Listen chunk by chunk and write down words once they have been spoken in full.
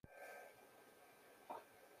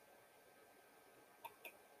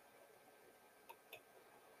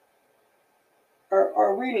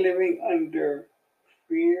we living under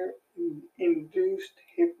fear-induced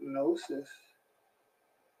hypnosis?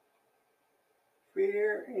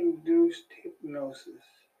 Fear-induced hypnosis.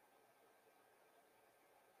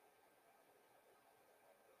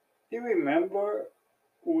 Do you remember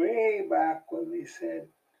way back when they said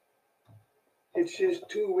it's just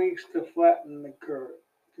 2 weeks to flatten the curve?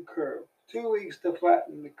 2 weeks to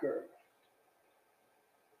flatten the curve.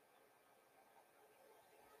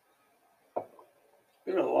 It's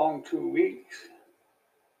been a long 2 weeks.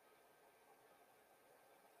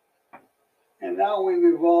 And now we've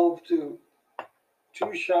evolved to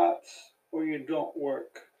 2 shots or you don't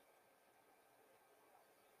work.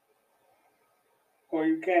 Or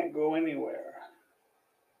you can't go anywhere.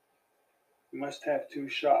 You must have 2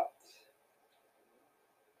 shots.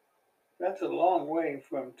 That's a long way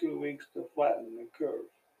from 2 weeks to flatten the curve.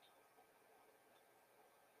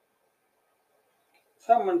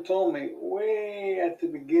 Someone told me way at the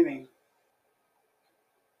beginning,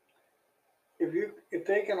 if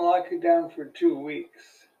they can lock you down for 2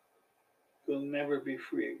 weeks, you'll never be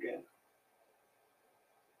free again.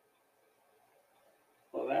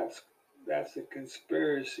 Well, that's a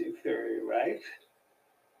conspiracy theory, right?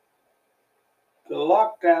 The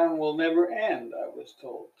lockdown will never end, I was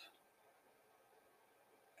told.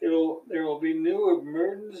 There will be new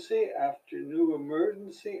emergency after new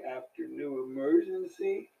emergency after new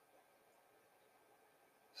emergency.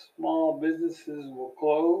 Small businesses will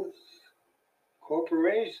close.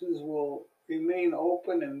 Corporations will remain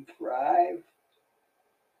open and thrive.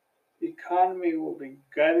 The economy will be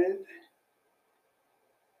gutted.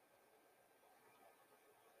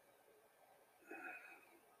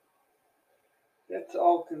 That's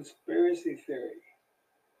all conspiracy theory.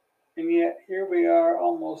 And yet here we are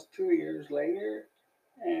almost 2 years later,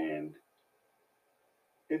 and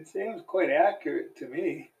it seems quite accurate to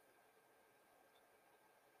me.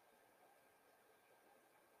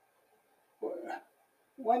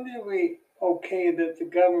 When did we okay that the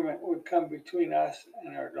government would come between us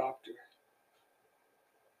and our doctor?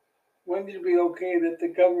 When did we okay that the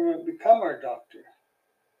government become our doctor?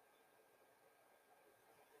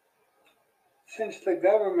 Since the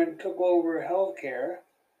government took over healthcare,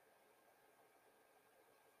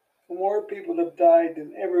 more people have died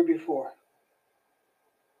than ever before.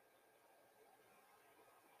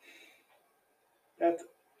 That's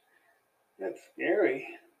scary.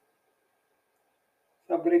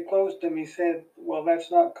 Somebody close to me said, well, that's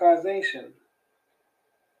not causation.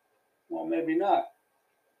 Well, maybe not,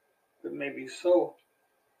 but maybe so.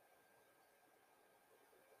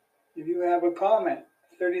 If you have a comment,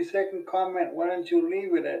 30-second comment, why don't you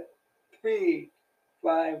leave it at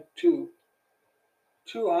 352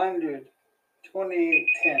 200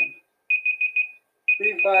 2810.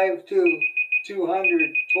 352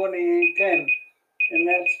 200 2810. And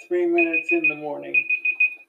that's 3 minutes in the morning.